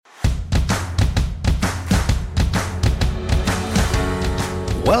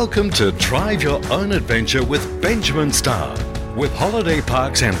Welcome to Drive Your Own Adventure with Benjamin Starr. With holiday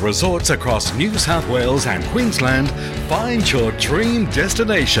parks and resorts across New South Wales and Queensland, find your dream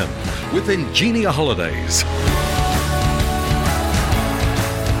destination with Ingenia Holidays.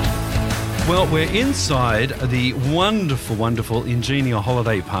 Well, we're inside the wonderful, wonderful Ingenia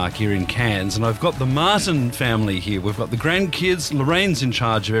Holiday Park here in Cairns, and I've got the Martin family here. We've got the grandkids. Lorraine's in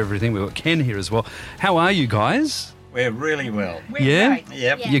charge of everything. We've got Ken here as well. How are you guys? We're really well. Yeah? Great.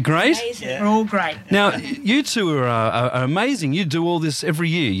 Yep. You're great? Yeah. We're all great. Now, you two are amazing. You do all this every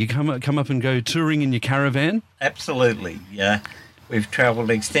year. You come up and go touring in your caravan? Absolutely. Yeah. We've travelled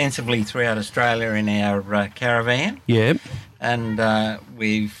extensively throughout Australia in our caravan, Yeah. and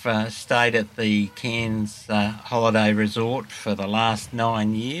we've stayed at the Cairns Holiday Resort for the last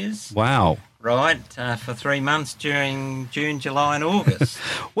 9 years. Wow. Right, for 3 months during June, July and August.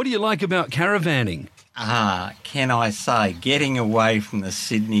 What do you like about caravanning? Can I say, getting away from the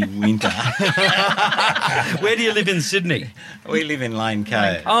Sydney winter. Where do you live in Sydney? We live in Lane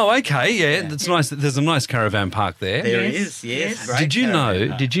Cove. Oh, okay, yeah. That's nice. There's a nice caravan park there. There Yes, is, yes. yes. Great Did you caravan know?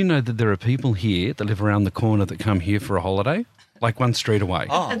 park. Did you know that there are people here that live around the corner that come here for a holiday, like one street away?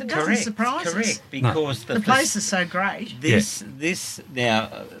 Oh, And it doesn't correct, surprise us. correct, because The place is so great. This now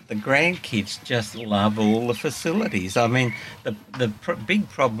the grandkids just love all the facilities. I mean, the big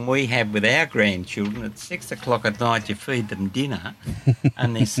problem we have with our grandchildren at 6 o'clock at night, you feed them dinner,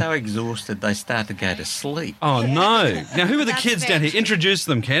 and they're so exhausted they start to go to sleep. Oh no! Now, who are the That's kids very down here? true. Introduce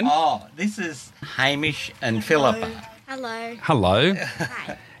them, Ken. Oh, this is Hamish and Philippa. Hello. Hello.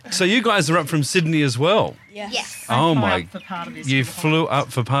 Hi. So you guys are up from Sydney as well. Yes. They Oh fly my! up for part of this You for the flew holidays.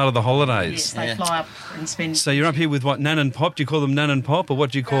 up for part of the Yes, holidays. they Yeah. fly up and spend. So you're up here with what? Nan and Pop? Do you call them Nan and Pop, or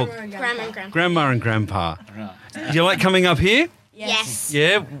what do you call Grandma and Grandpa. Grandma and Grandpa? Right. Do you like coming up here? Yes.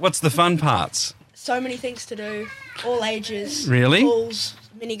 Yeah. What's the fun parts? So many things to do, all ages. Really? Pools,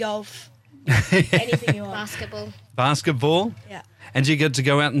 mini golf, anything you want. Basketball. Basketball. Yeah. And do you get to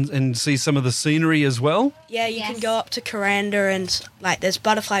go out and see some of the scenery as well? Yeah, you can Yes. go up to Coranda and there's there's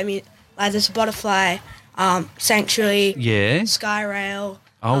a butterfly sanctuary, Yeah. sky rail.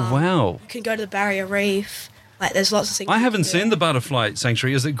 Oh wow! You can go to the Barrier Reef. There's lots of things. I you haven't can do. seen the butterfly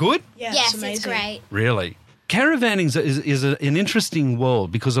sanctuary. Is it good? Yeah, Yes, it's it's amazing. great. Really? Caravanning is an interesting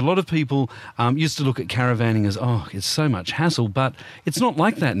world because a lot of people used to look at caravanning as, oh, it's so much hassle, but it's not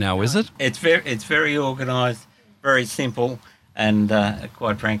like that now, is it? It's very organised, very simple, and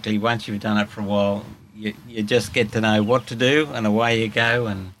quite frankly, once you've done it for a while, you just get to know what to do, and away you go,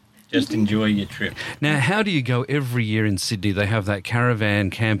 and just enjoy your trip. Now, how do you go every year in Sydney? They have that caravan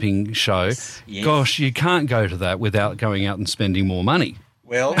camping show. Yes. Gosh, you can't go to that without going out and spending more money.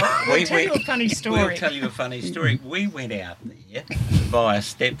 Well, We'll tell you a funny story. We'll tell you a funny story. We went out there to buy a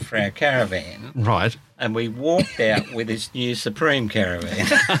step for our caravan, Right. and we walked out with this new Supreme caravan.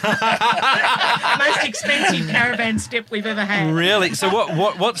 Most expensive caravan step we've ever had. Really? So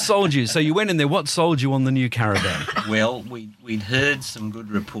what sold you? So you went in there, what sold you on the new caravan? Well, we'd heard some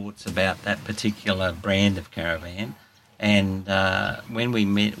good reports about that particular brand of caravan, and when we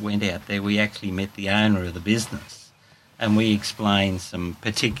went out there, we actually met the owner of the business, and we explained some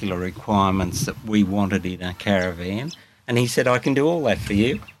particular requirements that we wanted in a caravan, and he said, I can do all that for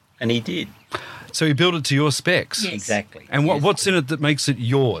you, and he did. So you built it to your specs? Yes. Exactly. And Yes. what's in it that makes it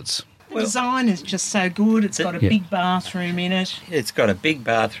yours? The design is just so good. It's got a Yeah. big bathroom in it. It's got a big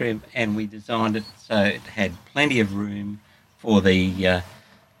bathroom, and we designed it so it had plenty of room for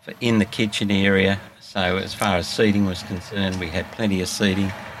in the kitchen area. So as far as seating was concerned, we had plenty of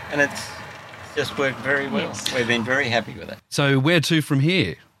seating, and it's just worked very well. Yes. We've been very happy with it. So where to from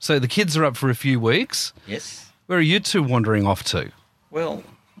here? So the kids are up for a few weeks. Yes. Where are you two wandering off to? Well,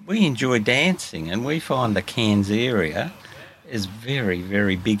 we enjoy dancing, and we find the Cairns area is very,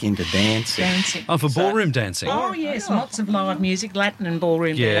 very big into dancing. Dancing. Oh, for ballroom dancing. Oh, yes, lots of live music, Latin and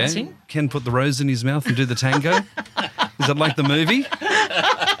ballroom Yeah. dancing. Ken put the rose in his mouth and do the tango. Is it like the movie?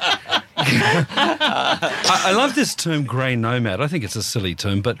 I love this term grey nomad. I think it's a silly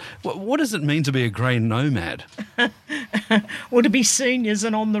term, but what does it mean to be a grey nomad? Or to be seniors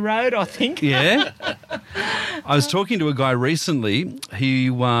and on the road, I think. Yeah. I was talking to a guy recently, he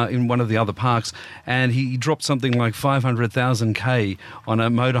in one of the other parks, and he dropped something like 500,000 K on a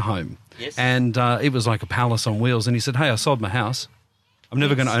motorhome. Yes. And it was like a palace on wheels. And he said, hey, I sold my house. I'm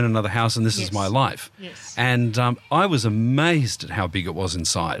never going to own another house, and this is Yes. my life. Yes. And I was amazed at how big it was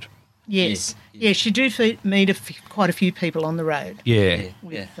inside. Yes. Yes, you do meet quite a few people on the road. Yeah.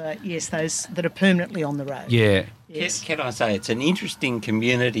 With, yes, those that are permanently on the road. Yeah. Yes. Can I say it's an interesting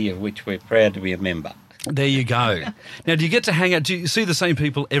community of which we're proud to be a member. There you go. Now, do you get to hang out? Do you see the same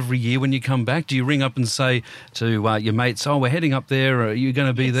people every year when you come back? Do you ring up and say to your mates, "Oh, we're heading up there. Are you going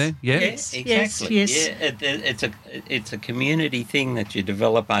to be there?" Yeah. Yes. Exactly. Yes. Yeah, it's a community thing that you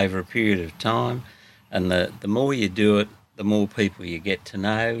develop over a period of time, and the more you do it, the more people you get to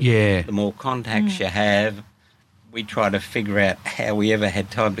know. Yeah. The more contacts you have. We try to figure out how we ever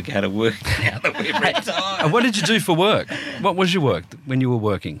had time to go to work now that we've retired. And what did you do for work? What was your work when you were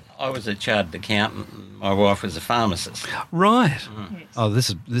working? I was a chartered accountant. And my wife was a pharmacist. Right. Oh,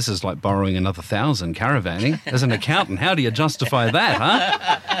 this is like borrowing another 1,000 caravanning. As an accountant, how do you justify that,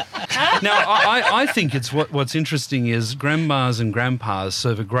 huh? Now, I think it's what's interesting is grandmas and grandpas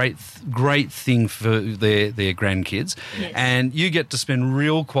serve a great thing for their grandkids, and you get to spend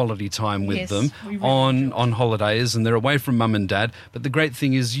real quality time with them we really enjoy on holidays, and they're away from mum and dad. But the great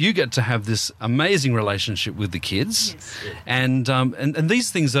thing is you get to have this amazing relationship with the kids, and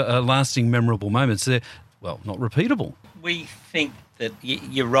these things are lasting, memorable moments. They're not repeatable. We think that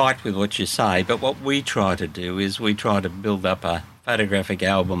you're right with what you say, but what we try to do is we try to build up a photographic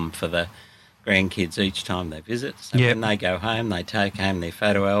album for the grandkids each time they visit. So when they go home, they take home their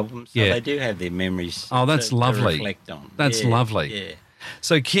photo albums. So they do have their memories that's lovely. to reflect on. That's lovely. Yeah.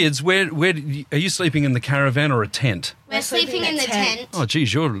 So, kids, where are you sleeping, in the caravan or a tent? We're sleeping in the tent. Oh,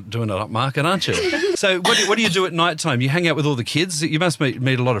 geez, you're doing it upmarket, aren't you? So what do you do at night time? You hang out with all the kids? You must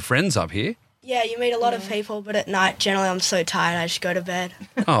meet a lot of friends up here. Yeah, you meet a lot of people, but at night, generally, I'm so tired, I just go to bed.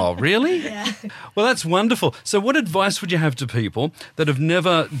 Oh, really? Yeah. Well, that's wonderful. So what advice would you have to people that have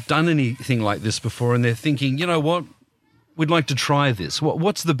never done anything like this before and they're thinking, you know what, we'd like to try this?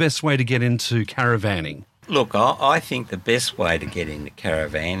 What's the best way to get into caravanning? Look, I think the best way to get into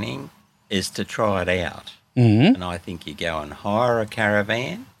caravanning is to try it out. Mm-hmm. And I think you go and hire a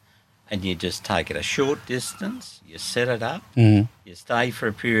caravan and you just take it a short distance, you set it up, you stay for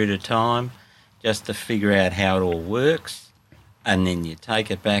a period of time just to figure out how it all works, and then you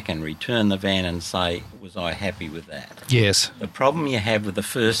take it back and return the van and say, was I happy with that? Yes. The problem you have with the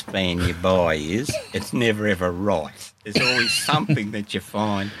first van you buy is it's never ever right. There's always something that you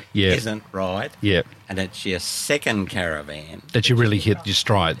find isn't right. Yeah. And it's your second caravan That you really hit your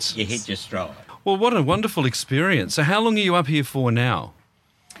strides. you hit your stride. Well, what a wonderful experience. So how long are you up here for now?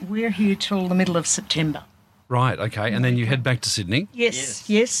 We're here till the middle of September. Right, okay. And then you head back to Sydney? Yes.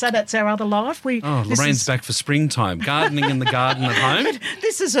 So that's our other life. Lorraine's back for springtime, gardening in the garden at home.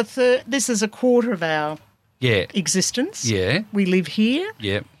 This is a quarter of our existence. Yeah. We live here.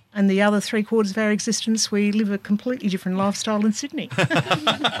 Yeah. And the other 3/4 of our existence, we live a completely different lifestyle in Sydney.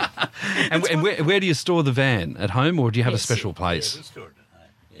 And where do you store the van? At home, or do you have a special place? We stored it at home.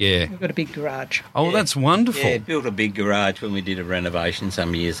 Yeah. We've got a big garage. Oh, that's wonderful. Yeah, built a big garage when we did a renovation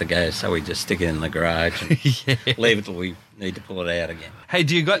some years ago, so we just stick it in the garage and leave it till we need to pull it out again. Hey,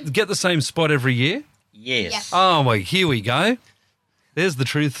 do you get the same spot every year? Yes. Oh, well, here we go. There's the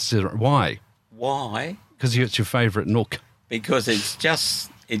truth. Why? Why? Because it's your favourite nook. Because it just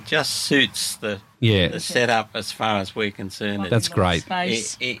suits the setup as far as we're concerned. That's great.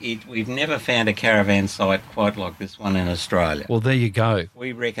 Space. We've never found a caravan site quite like this one in Australia. Well, there you go.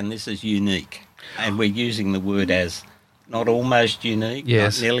 We reckon this is unique, and we're using the word as not almost unique,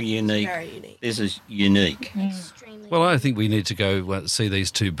 Yes. not nearly unique. Very unique. This is unique. Extremely. Well, I think we need to go see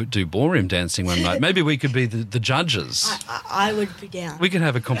these two do ballroom dancing one night. Maybe we could be the judges. I would be down. We could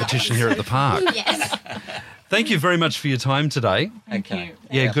have a competition here at the park. Yes. Thank you very much for your time today. Okay.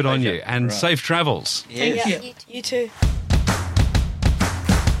 Yeah, Our good on pleasure. you. And Right. safe travels. Yes. Yeah, you too.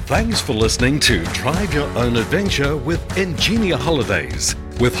 Thanks for listening to Drive Your Own Adventure with Ingenia Holidays.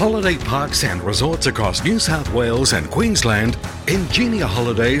 With holiday parks and resorts across New South Wales and Queensland, Ingenia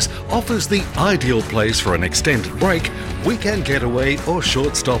Holidays offers the ideal place for an extended break, weekend getaway or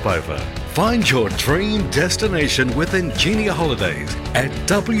short stopover. Find your dream destination with Ingenia Holidays at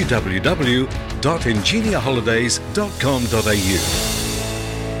www.ingeniaholidays.com.au.